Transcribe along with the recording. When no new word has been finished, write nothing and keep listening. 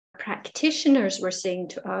practitioners were saying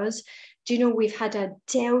to us, do you know, we've had a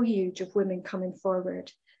deluge of women coming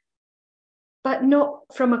forward, but not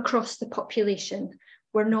from across the population.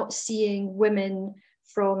 We're not seeing women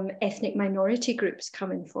from ethnic minority groups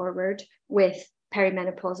coming forward with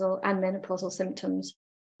perimenopausal and menopausal symptoms.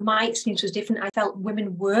 My experience was different. I felt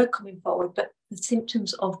women were coming forward, but the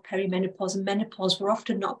symptoms of perimenopause and menopause were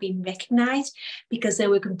often not being recognised because they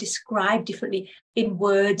were described differently in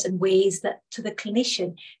words and ways that to the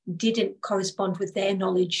clinician didn't correspond with their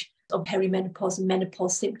knowledge of perimenopause and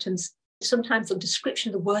menopause symptoms. Sometimes the description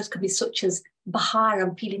of the words could be such as bahar,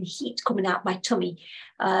 I'm feeling heat coming out my tummy,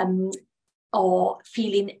 or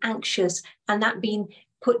feeling anxious, and that being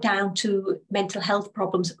put down to mental health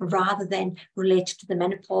problems rather than related to the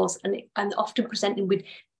menopause, and often presenting with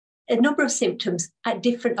a number of symptoms at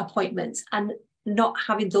different appointments and not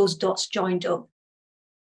having those dots joined up.